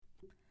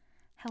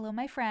Hello,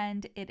 my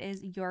friend. It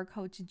is your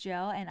coach,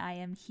 Jill, and I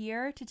am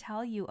here to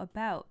tell you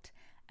about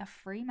a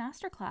free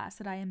masterclass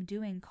that I am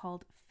doing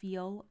called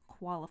Feel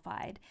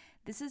Qualified.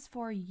 This is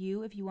for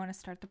you if you want to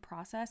start the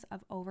process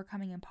of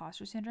overcoming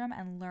imposter syndrome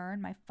and learn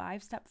my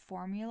 5-step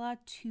formula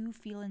to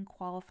feeling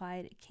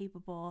qualified,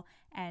 capable,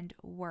 and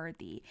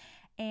worthy.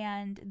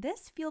 And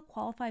this Feel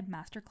Qualified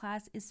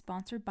masterclass is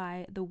sponsored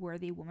by the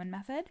Worthy Woman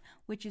Method,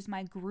 which is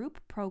my group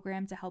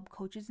program to help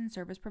coaches and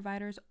service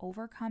providers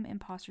overcome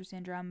imposter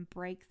syndrome,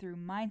 break through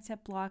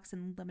mindset blocks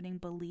and limiting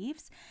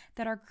beliefs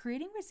that are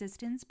creating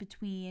resistance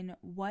between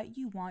what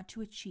you want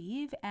to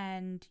achieve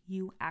and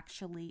you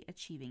actually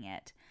achieving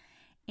it.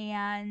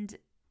 And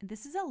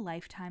this is a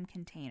lifetime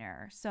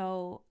container.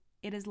 So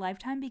it is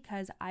lifetime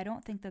because I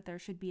don't think that there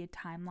should be a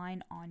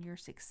timeline on your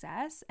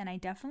success. And I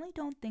definitely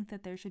don't think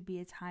that there should be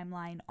a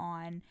timeline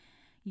on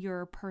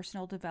your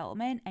personal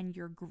development and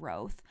your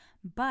growth.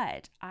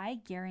 But I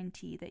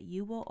guarantee that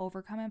you will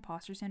overcome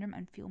imposter syndrome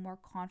and feel more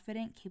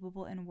confident,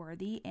 capable, and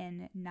worthy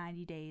in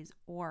 90 days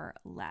or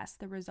less.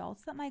 The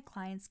results that my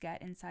clients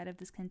get inside of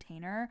this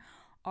container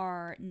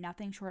are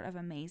nothing short of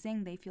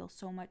amazing. They feel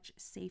so much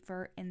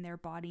safer in their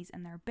bodies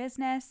and their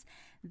business.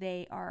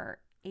 They are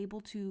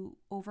able to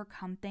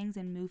overcome things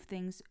and move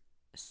through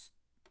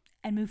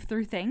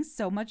things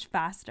so much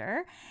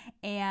faster.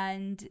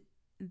 And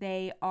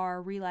they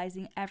are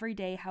realizing every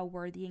day how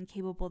worthy and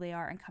capable they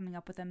are and coming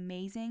up with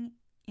amazing,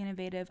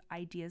 innovative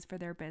ideas for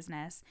their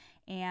business.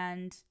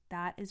 And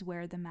that is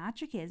where the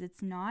magic is.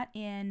 It's not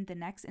in the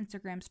next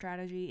Instagram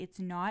strategy. It's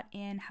not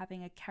in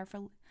having a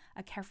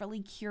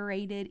carefully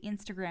curated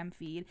Instagram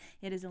feed.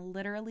 It is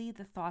literally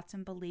the thoughts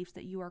and beliefs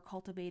that you are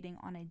cultivating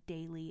on a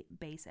daily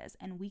basis.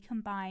 And we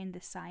combine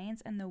the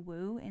science and the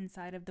woo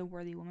inside of the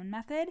Worthy Woman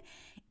Method.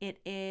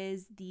 It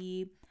is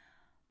the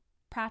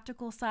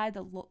practical side,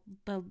 the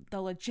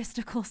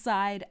logistical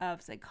side of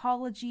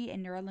psychology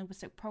and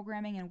neuro-linguistic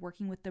programming and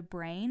working with the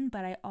brain,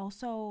 but I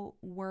also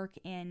work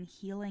in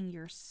healing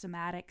your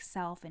somatic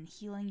self and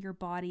healing your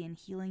body and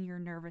healing your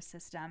nervous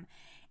system.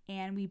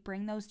 And we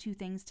bring those two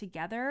things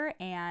together,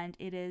 and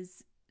it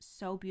is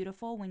so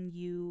beautiful when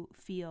you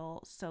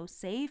feel so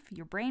safe,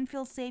 your brain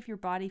feels safe, your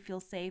body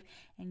feels safe,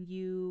 and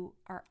you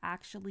are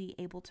actually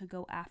able to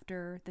go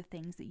after the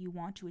things that you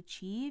want to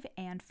achieve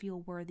and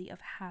feel worthy of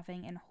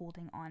having and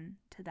holding on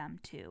to them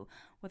too.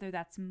 Whether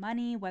that's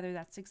money, whether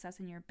that's success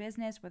in your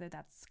business, whether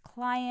that's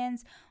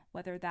clients,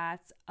 whether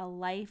that's a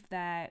life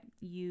that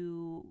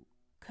you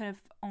could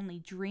have only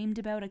dreamed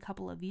about a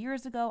couple of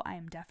years ago. I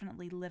am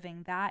definitely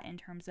living that in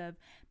terms of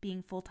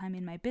being full-time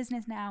in my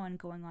business now and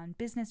going on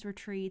business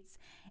retreats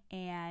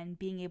and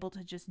being able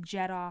to just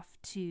jet off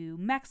to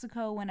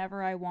Mexico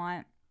whenever I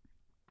want.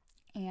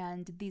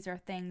 And these are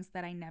things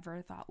that I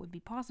never thought would be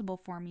possible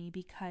for me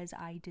because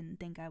I didn't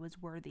think I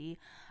was worthy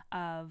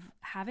of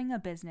having a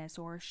business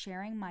or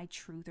sharing my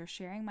truth or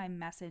sharing my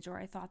message, or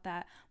I thought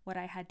that what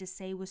I had to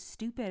say was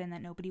stupid and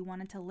that nobody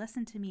wanted to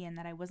listen to me and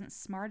that I wasn't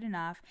smart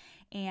enough.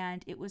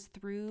 And it was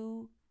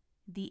through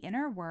the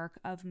inner work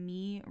of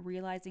me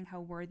realizing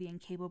how worthy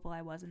and capable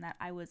I was and that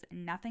I was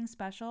nothing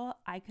special.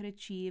 I could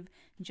achieve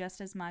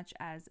just as much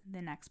as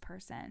the next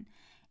person.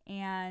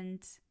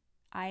 And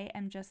I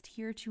am just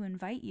here to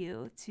invite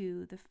you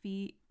to the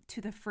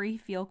free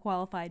Feel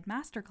Qualified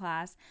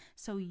Masterclass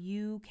so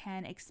you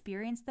can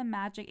experience the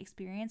magic,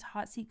 experience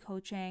hot seat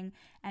coaching,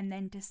 and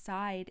then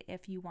decide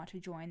if you want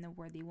to join the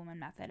Worthy Woman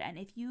Method. And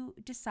if you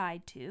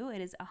decide to, it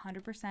is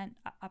 100%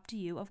 up to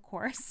you, of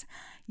course.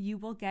 You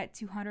will get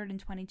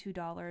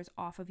 $222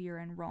 off of your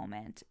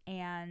enrollment.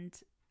 And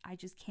I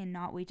just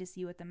cannot wait to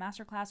see you at the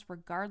masterclass.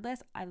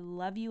 Regardless, I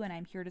love you and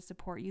I'm here to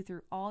support you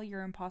through all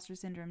your imposter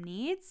syndrome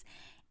needs.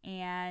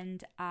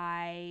 And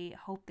I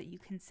hope that you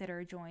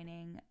consider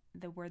joining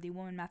the Worthy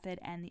Woman Method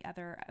and the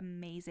other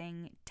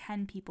amazing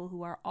 10 people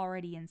who are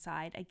already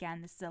inside.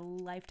 Again, this is a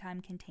lifetime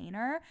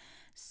container.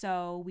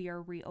 So we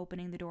are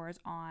reopening the doors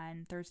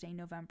on Thursday,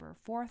 November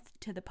 4th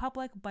to the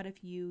public. But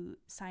if you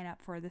sign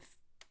up for the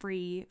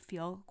free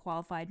Feel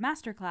Qualified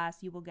Masterclass,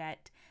 you will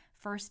get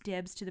first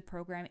dibs to the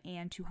program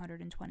and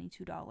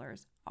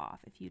 $222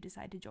 off if you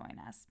decide to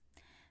join us.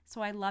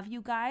 So I love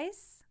you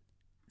guys.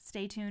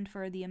 Stay tuned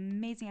for the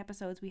amazing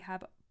episodes we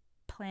have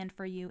planned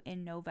for you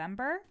in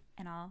November,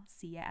 and I'll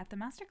see you at the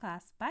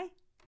masterclass. Bye.